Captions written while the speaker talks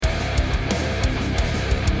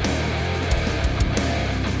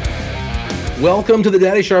Welcome to the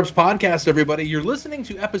Daddy Sharps podcast, everybody. You're listening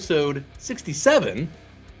to episode 67,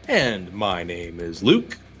 and my name is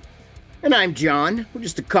Luke. And I'm John. We're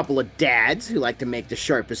just a couple of dads who like to make the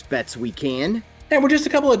sharpest bets we can. And we're just a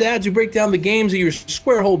couple of dads who break down the games that your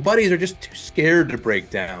square hole buddies are just too scared to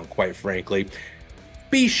break down, quite frankly.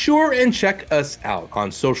 Be sure and check us out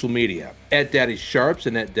on social media at Daddy Sharps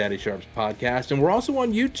and at Daddy Sharps Podcast. And we're also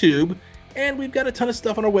on YouTube, and we've got a ton of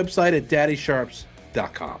stuff on our website at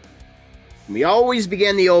daddysharps.com. We always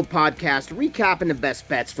begin the old podcast recapping the best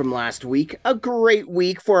bets from last week. A great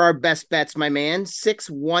week for our best bets, my man.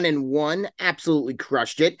 6-1-1, absolutely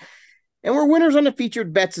crushed it. And we're winners on the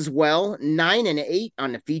featured bets as well. 9-8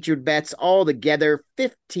 on the featured bets, all together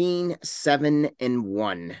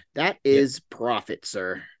 15-7-1. That is profit,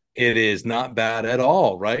 sir. It is not bad at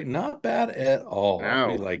all, right? Not bad at all.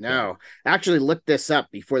 No. Actually, look this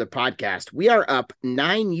up before the podcast. We are up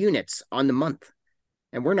 9 units on the month.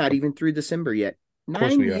 And we're not even through December yet.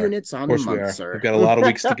 9 units on the month, sir. We've got a lot of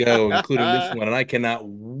weeks to go, including this one, and I cannot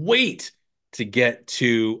wait to get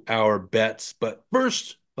to our bets. But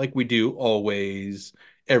first, like we do always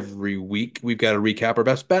every week, we've got to recap our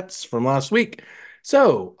best bets from last week.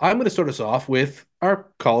 So I'm going to start us off with our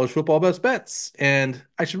college football best bets. And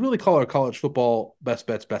I should really call our college football best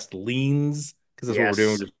bets best leans, because that's what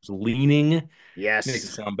we're doing, just leaning. Yes. Makes it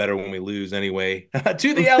sound better when we lose anyway.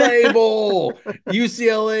 To the LA Bowl.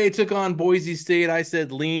 UCLA took on Boise State. I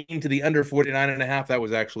said lean to the under 49.5. That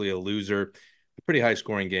was actually a loser. A pretty high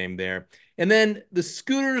scoring game there. And then the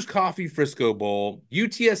Scooters Coffee Frisco Bowl.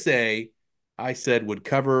 UTSA, I said, would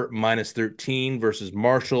cover -13 versus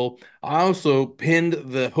Marshall. I also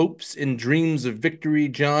pinned the hopes and dreams of victory,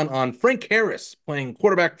 John, on Frank Harris playing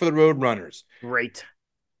quarterback for the Roadrunners. Great.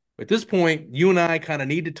 At this point, you and I kind of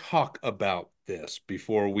need to talk about this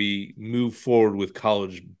before we move forward with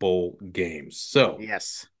college bowl games. So,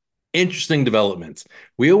 yes, interesting developments.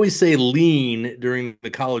 We always say lean during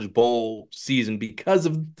the college bowl season because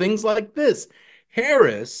of things like this.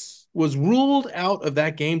 Harris was ruled out of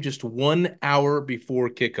that game just 1 hour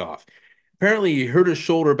before kickoff. Apparently, he hurt his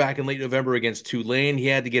shoulder back in late November against Tulane. He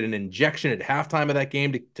had to get an injection at halftime of that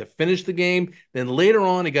game to finish the game. Then later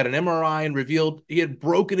on, he got an MRI and revealed he had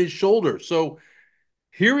broken his shoulder. So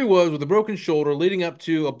here he was with a broken shoulder leading up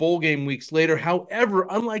to a bowl game weeks later. However,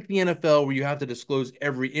 unlike the NFL where you have to disclose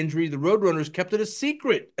every injury, the Roadrunners kept it a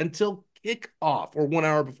secret until kickoff or 1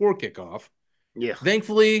 hour before kickoff. Yeah.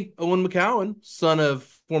 Thankfully, Owen McCowan, son of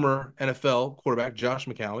former NFL quarterback Josh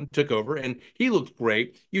McCowan, took over, and he looked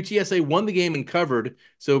great. UTSA won the game and covered,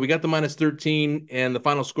 so we got the -13, and the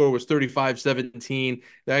final score was 35-17.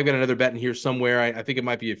 I've got another bet in here somewhere. I think it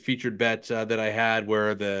might be a featured bet that I had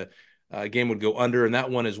where the game would go under, and that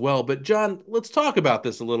one as well. But, John, let's talk about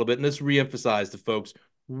this a little bit, and let's reemphasize to folks,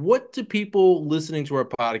 what do people listening to our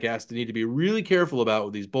podcast need to be really careful about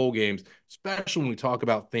with these bowl games, especially when we talk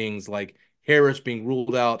about things like Harris being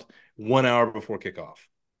ruled out 1 hour before kickoff?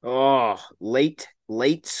 Oh, late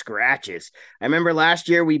scratches. I remember last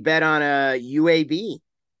year we bet on a UAB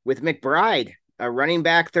with McBride, a running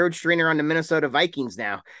back third stringer on the Minnesota Vikings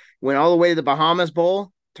now. Went all the way to the Bahamas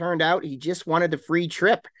Bowl. Turned out he just wanted the free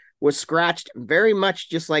trip. Was scratched very much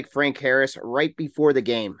just like Frank Harris right before the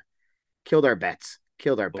game. Killed our bets, sir.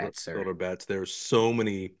 Killed our bets. There's so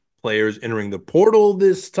many players entering the portal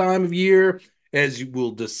this time of year, as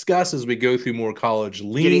we'll discuss as we go through more college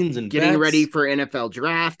leans and getting bets. ready for NFL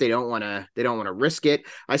draft. They don't want to risk it.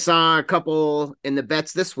 I saw a couple in the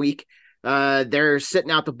bets this week. They're sitting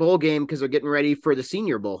out the bowl game because they're getting ready for the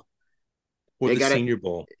Senior Bowl. Senior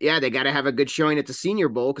Bowl. Yeah, they got to have a good showing at the Senior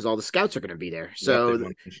Bowl because all the scouts are going to be there. So,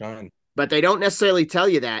 shine. But they don't necessarily tell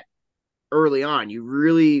you that early on. You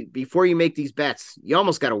really, before you make these bets, you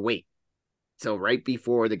almost got to wait till right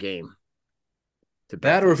before the game.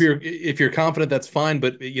 That, or if you're confident, that's fine.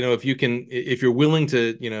 But if you're willing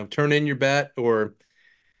to, turn in your bet, or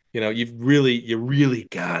you really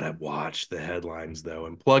gotta watch the headlines though,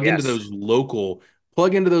 and plug into those local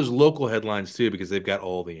headlines too, because they've got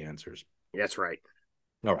all the answers. That's right.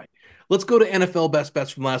 All right, let's go to NFL best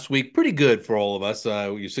bets from last week. Pretty good for all of us.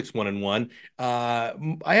 You're 6-1-1.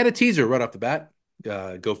 I had a teaser right off the bat.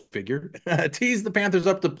 Go figure. Tease the Panthers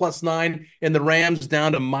up to +9 and the Rams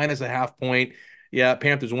down to -0.5 point. Yeah,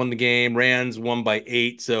 Panthers won the game. Rams won by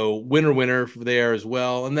 8. So winner there as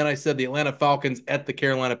well. And then I said the Atlanta Falcons at the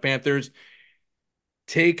Carolina Panthers.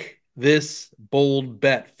 Take this bold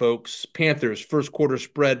bet, folks. Panthers first quarter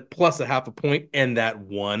spread +0.5 point, and that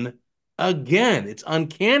won again. It's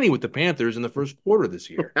uncanny with the Panthers in the first quarter this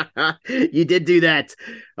year. You did do that.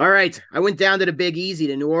 All right. I went down to the Big Easy,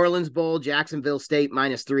 the New Orleans Bowl, Jacksonville State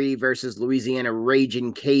 -3 versus Louisiana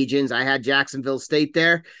Raging Cajuns. I had Jacksonville State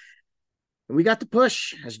there. And we got the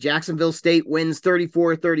push as Jacksonville State wins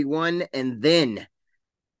 34-31. And then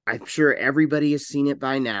I'm sure everybody has seen it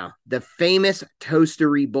by now. The famous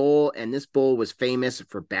Toastery Bowl, and this bowl was famous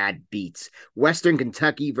for bad beats. Western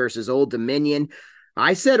Kentucky versus Old Dominion.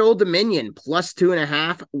 I said Old Dominion plus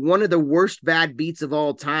 2.5. One of the worst bad beats of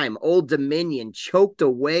all time. Old Dominion choked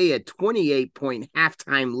away a 28-point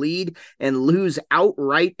halftime lead and lose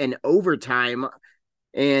outright in overtime.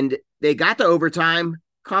 And they got to overtime.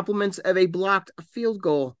 Compliments of a blocked field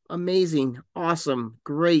goal. Amazing. Awesome.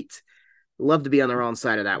 Great. Love to be on the wrong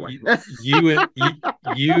side of that one.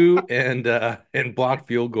 You and blocked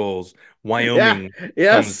field goals. Yeah. Wyoming comes to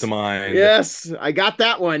Yes. mind. Yes. I got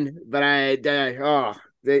that one, but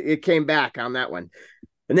it came back on that one.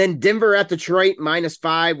 And then Denver at Detroit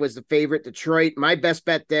 -5 was the favorite. Detroit. My best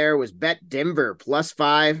bet there was bet Denver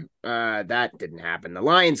 +5. That didn't happen. The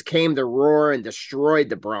Lions came to roar and destroyed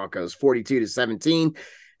the Broncos 42-17.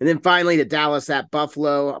 And then finally, the Dallas at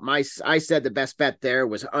Buffalo. I said the best bet there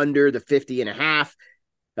was under the 50.5.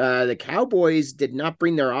 The Cowboys did not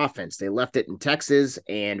bring their offense. They left it in Texas,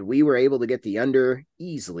 and we were able to get the under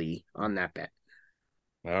easily on that bet.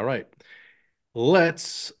 All right.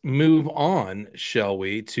 Let's move on, shall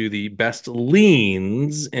we, to the best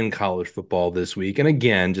leans in college football this week. And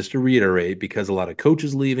again, just to reiterate, because a lot of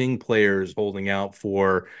coaches leaving, players holding out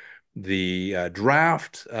for the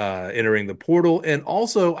draft, entering the portal, and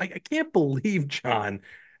also I can't believe, John,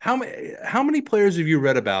 how many players have you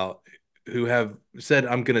read about who have said,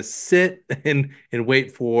 "I'm going to sit and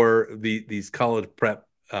wait for these college prep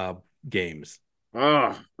games"?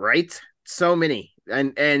 Oh, right. So many.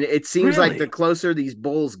 And it seems like the Really? closer these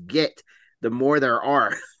bowls get, the more there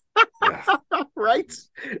are. Yeah. Right?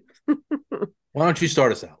 Why don't you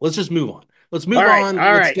start us out? Let's just move on. Let's All move right. on.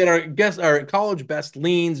 All Let's right. get our college best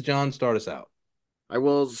leans. John, start us out. I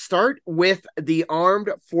will start with the Armed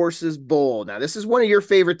Forces Bowl. Now, this is one of your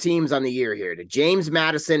favorite teams on the year here. The James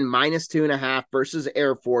Madison -2.5 versus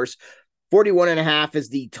Air Force. 41.5 is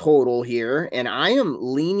the total here. And I am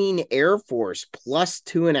leaning Air Force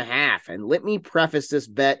 +2.5. And let me preface this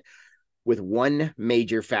bet with one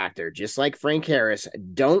major factor. Just like Frank Harris,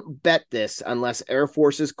 don't bet this unless Air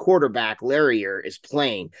Force's quarterback, Larrier, is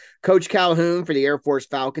playing. Coach Calhoun for the Air Force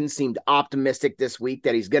Falcons seemed optimistic this week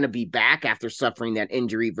that he's going to be back after suffering that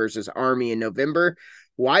injury versus Army in November.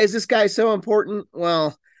 Why is this guy so important?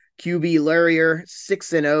 Well, QB Larrier,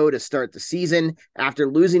 6-0 to start the season. After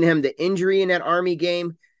losing him to injury in that Army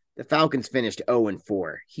game, the Falcons finished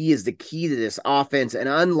 0-4. He is the key to this offense. And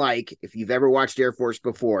unlike, if you've ever watched Air Force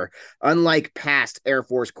before, unlike past Air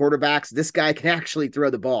Force quarterbacks, this guy can actually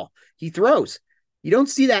throw the ball. He throws. You don't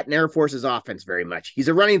see that in Air Force's offense very much. He's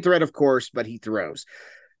a running threat, of course, but he throws.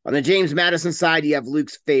 On the James Madison side, you have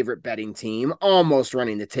Luke's favorite betting team, almost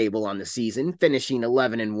running the table on the season, finishing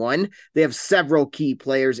 11-1. They have several key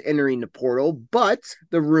players entering the portal, but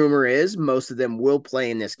the rumor is most of them will play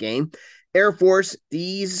in this game. Air Force,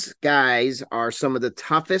 these guys are some of the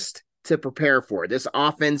toughest to prepare for. This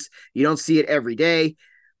offense, you don't see it every day.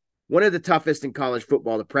 One of the toughest in college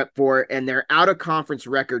football to prep for, and their out-of-conference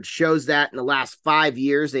record shows that in the last 5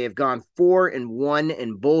 years, they have gone 4-1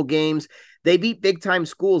 in bowl games. They beat big-time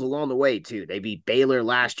schools along the way, too. They beat Baylor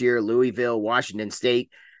last year, Louisville, Washington State.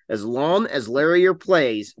 As long as Larrier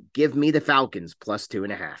plays, give me the Falcons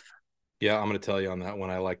 +2.5. Yeah, I'm going to tell you on that one.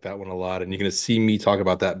 I like that one a lot. And you're going to see me talk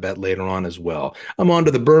about that bet later on as well. I'm on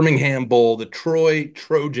to the Birmingham Bowl, the Troy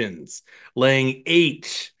Trojans laying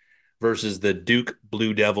 8 versus the Duke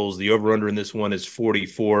Blue Devils. The over-under in this one is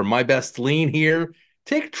 44. My best lean here,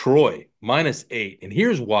 take Troy -8. And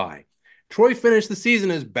here's why. Troy finished the season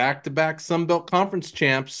as back-to-back Sun Belt Conference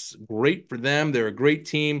champs. Great for them. They're a great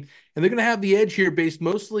team. And they're going to have the edge here based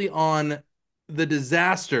mostly on the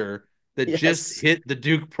disaster that just Yes. hit the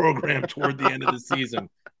Duke program toward the end of the season.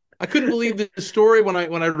 I couldn't believe the story when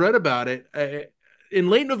I read about it. In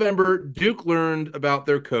late November, Duke learned about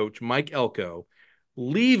their coach, Mike Elko,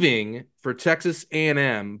 leaving for Texas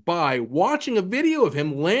A&M by watching a video of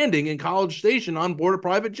him landing in College Station on board a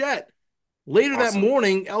private jet. Later that Awesome.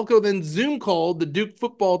 morning, Elko then Zoom called the Duke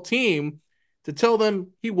football team to tell them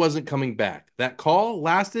he wasn't coming back. That call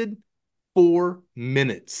lasted 4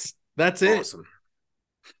 minutes. That's it. Awesome.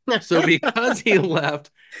 So because he left,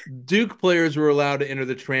 Duke players were allowed to enter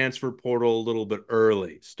the transfer portal a little bit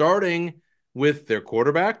early, starting with their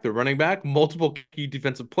quarterback, their running back, multiple key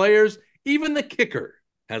defensive players, even the kicker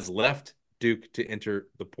has left Duke to enter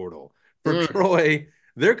the portal. For Troy,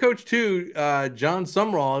 their coach too, John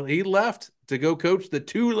Sumrall, he left to go coach the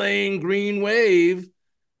Tulane Green Wave,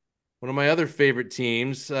 one of my other favorite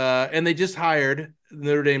teams, and they just hired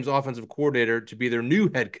Notre Dame's offensive coordinator to be their new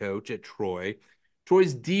head coach at Troy.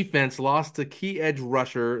 Troy's defense lost a key edge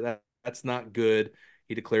rusher. That's not good.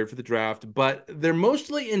 He declared for the draft, but they're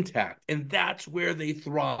mostly intact, and that's where they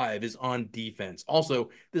thrive is on defense. Also,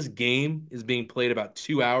 this game is being played about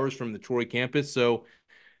 2 hours from the Troy campus, so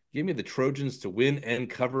give me the Trojans to win and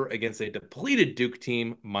cover against a depleted Duke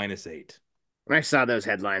team -8. When I saw those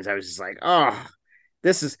headlines, I was just like, oh,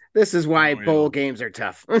 this is why Oh, bowl yeah. games are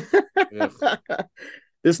tough. Ugh.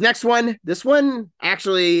 This one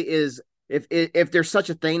actually is, if there's such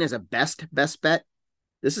a thing as a best bet,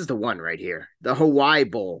 this is the one right here. The Hawaii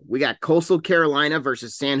Bowl. We got Coastal Carolina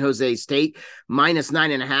versus San Jose State,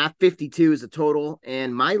 -9.5. 52 is the total.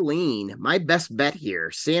 And my best bet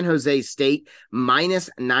here, San Jose State,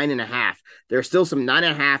 -9.5. There are still some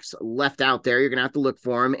 9.5s left out there. You're going to have to look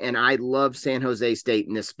for them. And I love San Jose State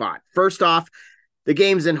in this spot. First off, the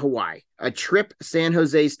game's in Hawaii. A trip San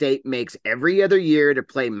Jose State makes every other year to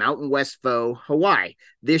play Mountain West foe Hawaii.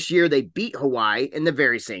 This year they beat Hawaii in the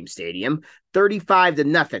very same stadium,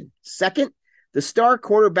 35-0. Second, the star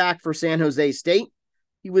quarterback for San Jose State,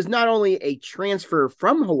 he was not only a transfer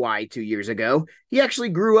from Hawaii 2 years ago, he actually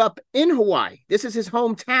grew up in Hawaii. This is his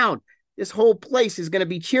hometown. This whole place is going to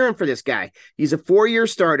be cheering for this guy. He's a 4-year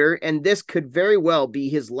starter, and this could very well be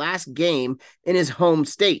his last game in his home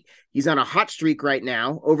state. He's on a hot streak right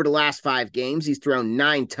now. Over the last 5 games, he's thrown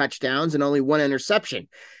 9 touchdowns and only 1 interception.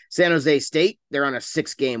 San Jose State, they're on a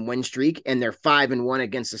 6-game win streak, and they're 5-1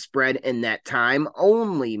 against the spread in that time,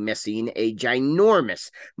 only missing a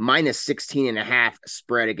ginormous -16.5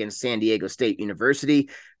 spread against San Diego State University.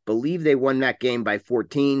 Believe they won that game by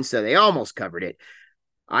 14, so they almost covered it.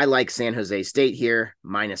 I like San Jose State here,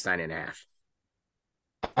 -9.5.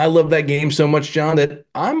 I love that game so much, John, that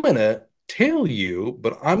I'm going to tell you,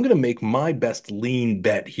 but I'm going to make my best lean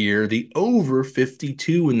bet here, the over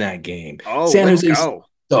 52 in that game. Oh, San let's Jose. go.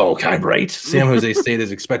 Oh, God, right. San Jose State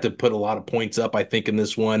is expected to put a lot of points up, I think, in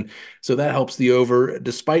this one. So that helps the over,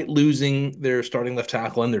 despite losing their starting left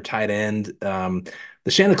tackle and their tight end. The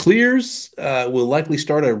Chanticleers will likely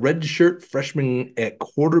start a redshirt freshman at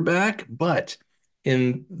quarterback, but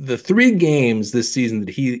in the 3 games this season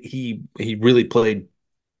that he really played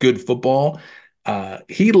good football.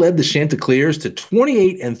 He led the Chanticleers to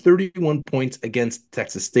 28 and 31 points against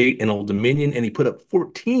Texas State and Old Dominion, and he put up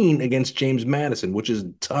 14 against James Madison, which is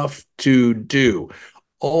tough to do.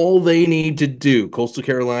 All they need to do, Coastal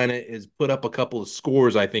Carolina, is put up a couple of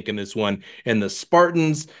scores, I think, in this one, and the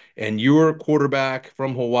Spartans and your quarterback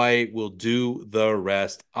from Hawaii will do the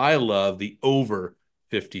rest. I love the over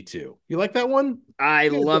 52. You like that one? I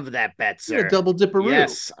Yeah, love that bet, yeah, sir. double dipperoo.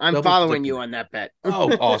 Yes, I'm Double following you dipper. on that bet.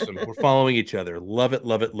 Oh, awesome. We're following each other. Love it,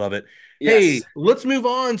 love it, love it. Yes. Hey, let's move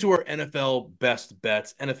on to our NFL best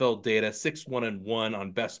bets. NFL data 6-1-1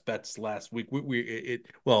 on best bets last week.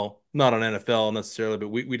 Well, not on NFL necessarily, but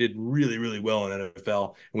we did really, really well on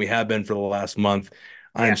NFL, and we have been for the last month.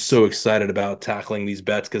 I am Yes. so excited about tackling these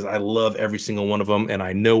bets because I love every single one of them, and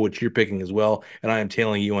I know what you're picking as well. And I am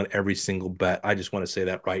tailing you on every single bet. I just want to say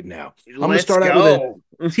that right now. I'm going to Let's start out with a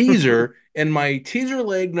go. teaser, and my teaser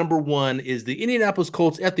leg number 1 is the Indianapolis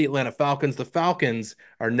Colts at the Atlanta Falcons. The Falcons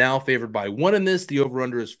are now favored by 1 in this. The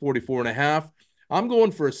over-under is 44.5. I'm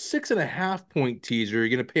going for a 6.5 point teaser. You're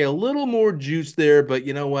going to pay a little more juice there, but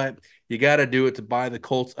you know what? You got to do it to buy the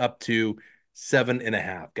Colts up to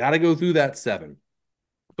 7.5. Got to go through that 7.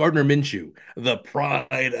 Gardner Minshew, the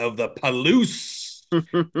pride of the Palouse,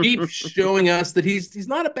 keeps showing us that he's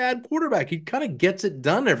not a bad quarterback. He kind of gets it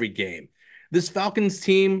done every game. This Falcons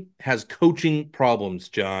team has coaching problems,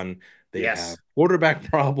 John. They have Yes. quarterback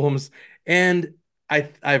problems, and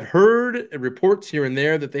I've heard reports here and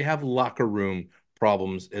there that they have locker room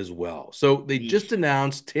problems as well. So they just Yeesh.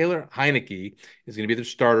 announced Taylor Heineke is going to be their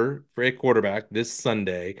starter for a quarterback this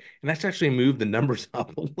Sunday, and that's actually moved the numbers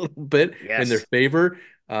up a little bit in their Yes. favor.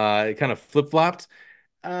 It kind of flip-flopped.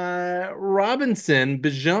 Bijan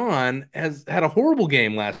has had a horrible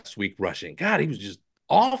game last week rushing. God, he was just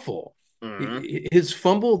awful. Hmm. His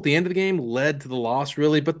fumble at the end of the game led to the loss,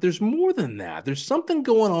 really, but there's more than that. There's something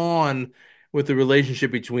going on with the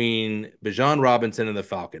relationship between Bijan Robinson and the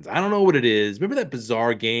Falcons. I don't know what it is. Remember that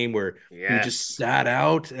bizarre game where he just Yes. sat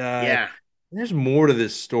out? Yeah. There's more to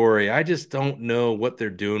this story. I just don't know what they're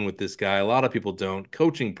doing with this guy. A lot of people don't.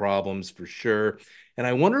 Coaching problems for sure. And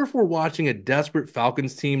I wonder if we're watching a desperate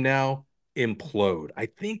Falcons team now implode. I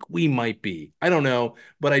think we might be. I don't know,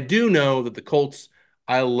 but I do know that the Colts,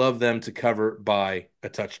 I love them to cover by a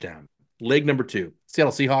touchdown. Leg number 2,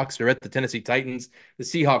 Seattle Seahawks are at the Tennessee Titans. The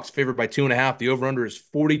Seahawks favored by 2.5. The over-under is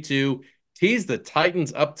 42. Tease the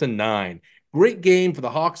Titans up to 9. Great game for the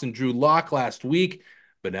Hawks and Drew Lock last week,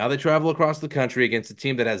 but now they travel across the country against a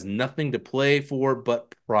team that has nothing to play for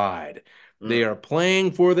but pride. They Mm. are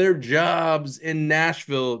playing for their jobs in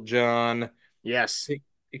Nashville, John. Yes.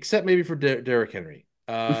 Except maybe for Derrick Henry.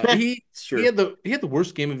 He It's he true. had the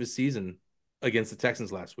worst game of his season against the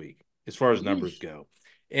Texans last week, as far as numbers Yeesh. go.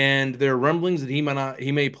 And there are rumblings that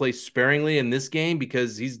he may play sparingly in this game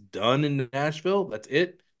because he's done in Nashville. That's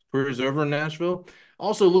it. Career's over in Nashville.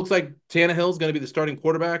 Also, looks like Tannehill's going to be the starting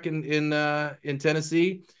quarterback in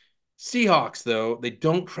Tennessee. Seahawks, though, they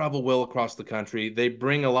don't travel well across the country. They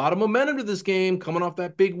bring a lot of momentum to this game, coming off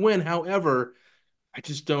that big win. However, I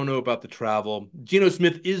just don't know about the travel. Geno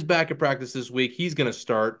Smith is back at practice this week. He's going to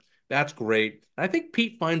start. That's great. I think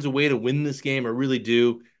Pete finds a way to win this game. I really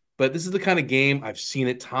do. But this is the kind of game I've seen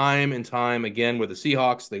it time and time again where the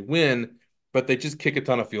Seahawks, they win, but they just kick a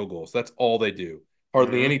ton of field goals. That's all they do.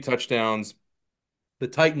 Hardly Mhm. any touchdowns. The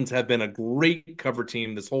Titans have been a great cover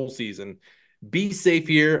team this whole season. Be safe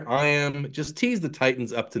here. I am just tease the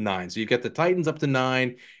Titans up to 9. So you've got the Titans up to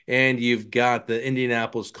 9, and you've got the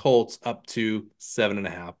Indianapolis Colts up to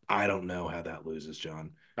 7.5. I don't know how that loses,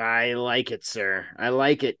 John. I like it, sir. I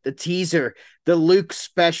like it. The teaser, the Luke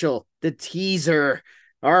special, the teaser.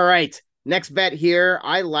 All right. Next bet here.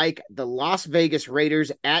 I like the Las Vegas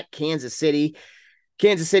Raiders at Kansas City.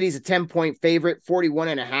 Kansas City's a 10-point favorite.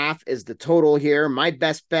 41.5 is the total here. My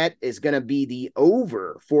best bet is going to be the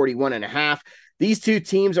over 41.5. These two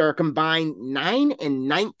teams are combined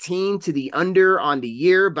 9-19 to the under on the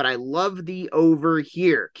year, but I love the over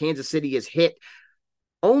here. Kansas City has hit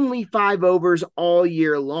only 5 overs all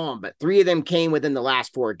year long, but 3 of them came within the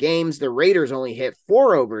last 4 games. The Raiders only hit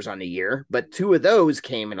 4 overs on the year, but 2 of those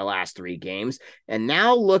came in the last 3 games. And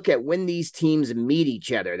now look at when these teams meet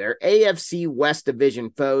each other. They're AFC West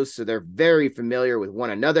division foes, so they're very familiar with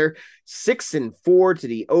one another. 6-4 to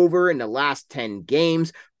the over in the last 10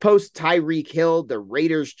 games. Post Tyreek Hill, the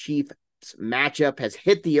Raiders chief matchup has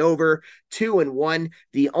hit the over 2-1.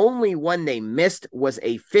 The only one they missed was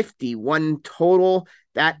a 51 total.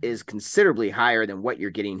 That is considerably higher than what you're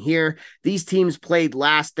getting here. These teams played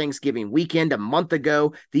last Thanksgiving weekend a month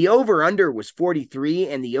ago. The over-under was 43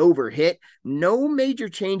 and the over hit. No major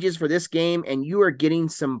changes for this game, and you are getting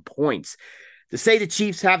some points. To say the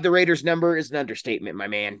Chiefs have the Raiders number is an understatement, my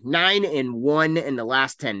man. 9-1 in the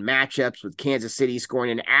last 10 matchups, with Kansas City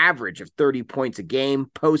scoring an average of 30 points a game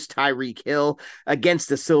post Tyreek Hill against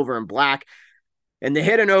the Silver and Black. And the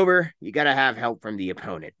hit and over, you got to have help from the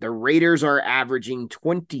opponent. The Raiders are averaging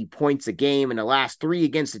 20 points a game in the last 3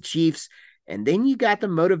 against the Chiefs. And then you got the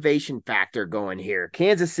motivation factor going here.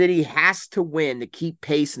 Kansas City has to win to keep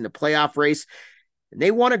pace in the playoff race. And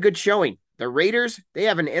they want a good showing. The Raiders, they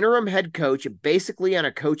have an interim head coach basically on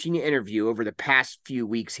a coaching interview over the past few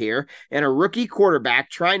weeks here, and a rookie quarterback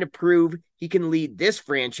trying to prove he can lead this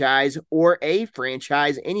franchise or a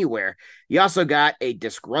franchise anywhere. You also got a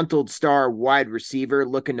disgruntled star wide receiver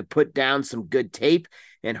looking to put down some good tape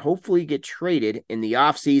and hopefully get traded in the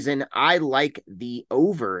offseason. I like the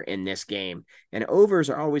over in this game, and overs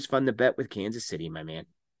are always fun to bet with Kansas City, my man.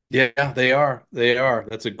 Yeah, they are. They are.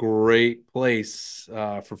 That's a great place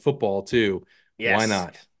for football too. Why Yes.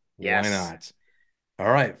 not? Why Yes. not?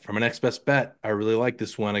 All right, for my next best bet, I really like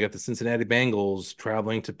this one. I got the Cincinnati Bengals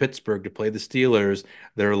traveling to Pittsburgh to play the Steelers.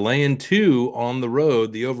 They're laying 2 on the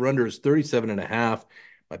road. The over-under is 37.5.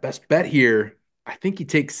 My best bet here, I think you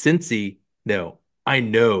take Cincy. No, I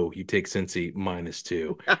know you take Cincy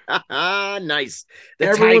 -2. Nice. The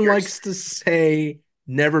Everyone Tigers. likes to say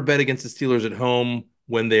never bet against the Steelers at home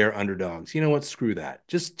when they are underdogs. You know what? Screw that.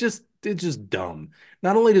 Just it's just dumb.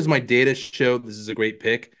 Not only does my data show this is a great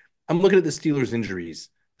pick, I'm looking at the Steelers' injuries,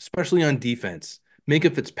 especially on defense. Minka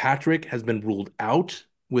Fitzpatrick has been ruled out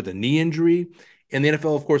with a knee injury, and the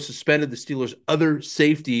NFL, of course, suspended the Steelers' other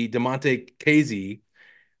safety, Demonte Casey,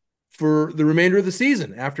 for the remainder of the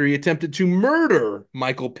season after he attempted to murder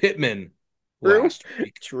Michael Pittman True. last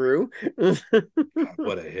week. True. God,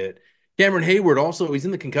 what a hit. Cameron Hayward also, he's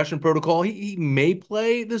in the concussion protocol. He may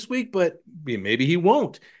play this week, but maybe he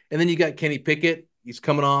won't. And then you got Kenny Pickett. He's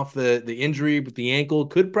coming off the injury with the ankle,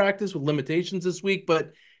 could practice with limitations this week,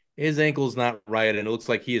 but his ankle's not right, and it looks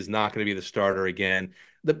like he is not going to be the starter again.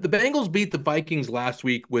 The Bengals beat the Vikings last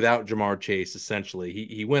week without Jamar Chase, essentially.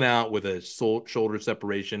 He went out with a shoulder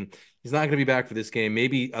separation. He's not going to be back for this game,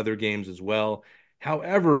 maybe other games as well.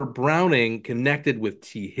 However, Browning connected with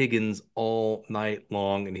T. Higgins all night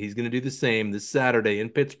long, and he's going to do the same this Saturday in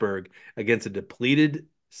Pittsburgh against a depleted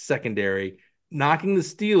secondary, knocking the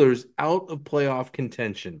Steelers out of playoff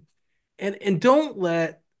contention. And don't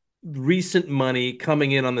let recent money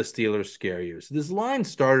coming in on the Steelers scare you. So this line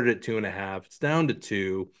started at 2.5. It's down to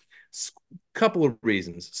 2. Couple of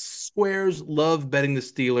reasons. Squares love betting the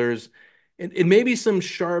Steelers. and maybe some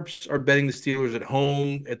sharps are betting the Steelers at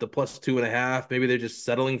home at the +2.5. Maybe they're just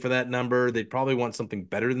settling for that number. They probably want something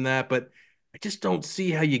better than that, but I just don't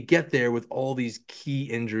see how you get there with all these key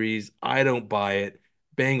injuries. I don't buy it.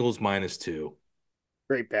 Bengals -2.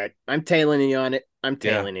 Great bet. I'm tailing you on it. I'm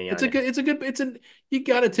Yeah, tailing you it's on a it. good, it's a good, it's an you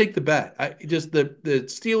got to take the bet. I just the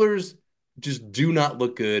Steelers just do not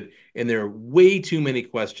look good, and there are way too many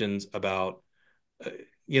questions about. uh,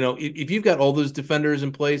 if you've got all those defenders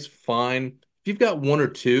in place, fine. If you've got one or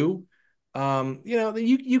two, then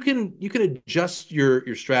you can adjust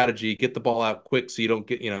your strategy, get the ball out quick, so you don't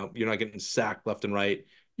get, you're not getting sacked left and right.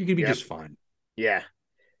 You can be Yep. just fine. Yeah.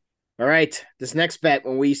 All right. This next bet,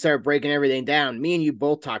 when we start breaking everything down, me and you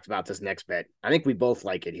both talked about this next bet. I think we both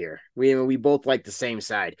like it here. We both like the same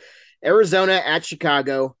side. Arizona at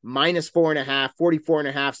Chicago, -4.5,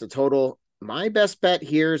 44.5 is the total. My best bet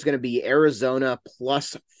here is going to be Arizona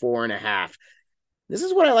 +4.5. This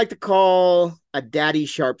is what I like to call a Daddy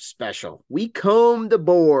Sharp special. We comb the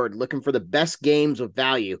board looking for the best games with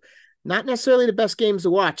value, not necessarily the best games to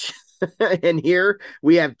watch. And here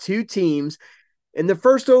we have two teams in the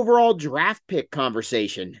first overall draft pick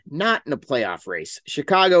conversation, not in a playoff race.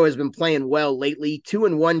 Chicago has been playing well lately,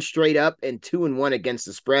 2-1 straight up and 2-1 against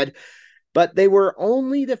the spread, but they were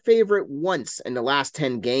only the favorite once in the last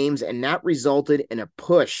 10 games, and that resulted in a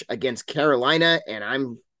push against Carolina. And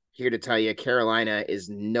I'm here to tell you, Carolina is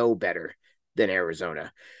no better than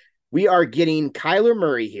Arizona. We are getting Kyler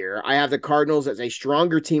Murray here. I have the Cardinals as a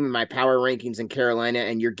stronger team in my power rankings in Carolina,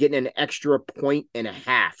 and you're getting an extra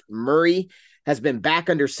 1.5. Murray has been back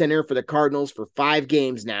under center for the Cardinals for 5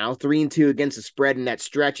 games now, 3-2 against the spread in that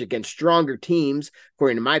stretch against stronger teams,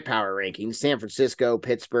 according to my power rankings: San Francisco,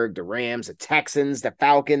 Pittsburgh, the Rams, the Texans, the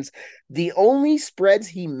Falcons. The only spreads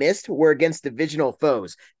he missed were against divisional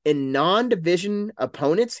foes. In non-division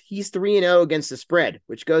opponents, he's 3-0 against the spread,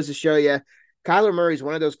 which goes to show you Kyler Murray is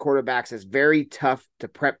one of those quarterbacks that's very tough to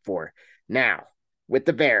prep for. Now, with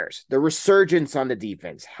the Bears, the resurgence on the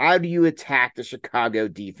defense. How do you attack the Chicago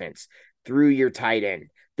defense? Through your tight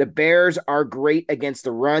end. The Bears are great against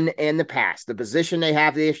the run and the pass. The position they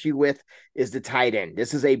have the issue with is the tight end.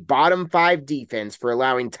 This is a bottom 5 defense for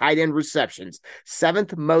allowing tight end receptions.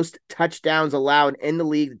 7th most touchdowns allowed in the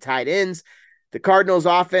league to tight ends. The Cardinals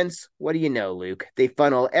offense, what do you know, Luke? They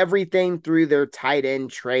funnel everything through their tight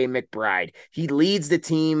end, Trey McBride. He leads the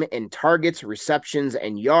team in targets, receptions,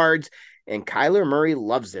 and yards, and Kyler Murray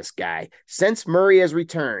loves this guy. Since Murray has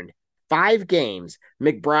returned, 5 games,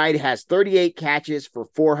 McBride has 38 catches for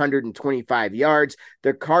 425 yards.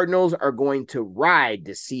 The Cardinals are going to ride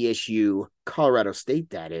the CSU, Colorado State,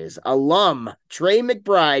 that is, alum Trey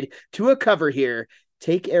McBride to a cover here.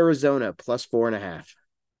 Take Arizona +4.5.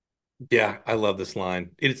 Yeah, I love this line.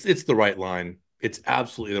 It's the right line. It's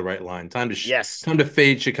absolutely the right line. Yes. Time to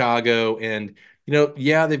fade Chicago, and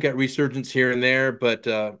yeah, they've got resurgence here and there, but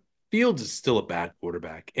Fields is still a bad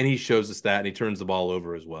quarterback, and he shows us that, and he turns the ball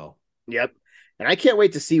over as well. Yep. And I can't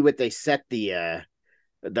wait to see what they set the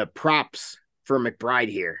props for McBride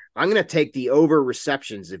here. I'm gonna take the over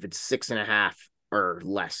receptions if it's 6.5 or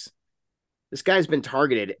less. This guy's been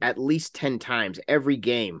targeted at least 10 times every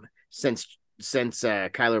game since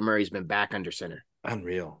Kyler Murray's been back under center.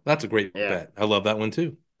 Unreal. That's a great Yeah. bet. I love that one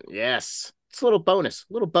too. Yes. It's a little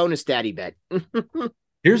bonus daddy bet.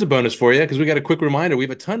 Here's a bonus for you because we got a quick reminder. We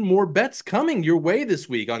have a ton more bets coming your way this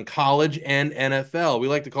week on college and NFL. We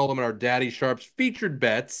like to call them our Daddy Sharps featured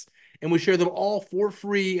bets, and we share them all for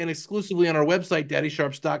free and exclusively on our website,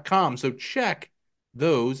 daddysharps.com. So check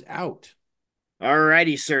those out. All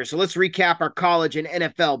righty, sir. So let's recap our college and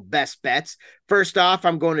NFL best bets. First off,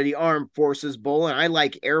 I'm going to the Armed Forces Bowl, and I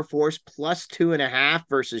like Air Force +2.5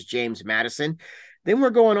 versus James Madison. Then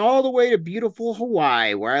we're going all the way to beautiful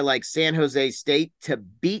Hawaii, where I like San Jose State to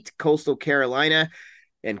beat Coastal Carolina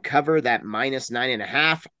and cover that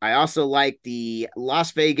 -9.5. I also like the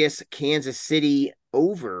Las Vegas, Kansas City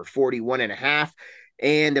over 41.5.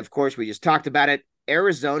 And of course, we just talked about it.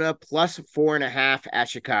 Arizona +4.5 at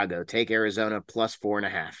Chicago. Take Arizona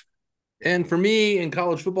 +4.5. And for me in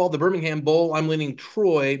college football, the Birmingham Bowl, I'm leaning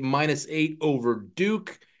Troy -8 over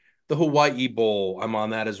Duke. The Hawaii Bowl, I'm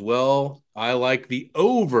on that as well. I like the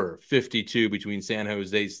over 52 between San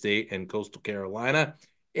Jose State and Coastal Carolina.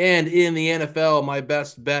 And in the NFL, my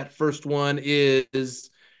best bet, first one is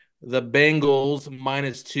the Bengals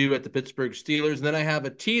 -2 at the Pittsburgh Steelers. And then I have a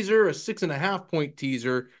teaser, a 6.5 point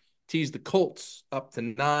teaser, tease the Colts up to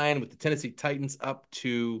 9 with the Tennessee Titans up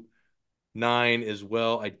to 9 as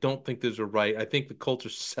well. I don't think those are right. I think the Colts are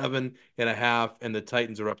 7.5 and the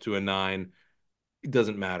Titans are up to a 9. It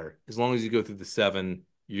doesn't matter. As long as you go through the 7,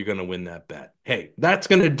 you're going to win that bet. Hey, that's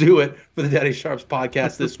going to do it for the Daddy Sharps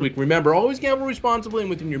podcast this week. Remember, always gamble responsibly and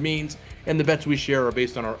within your means, and the bets we share are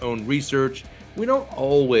based on our own research. We don't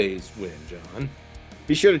always win, John.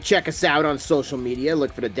 Be sure to check us out on social media.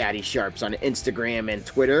 Look for the Daddy Sharps on Instagram and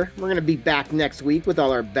Twitter. We're going to be back next week with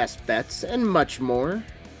all our best bets and much more.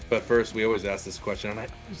 But first, we always ask this question, and I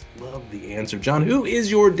always love the answer. John, who is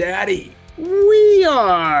your daddy? We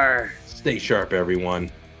are. Stay sharp,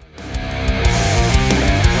 everyone.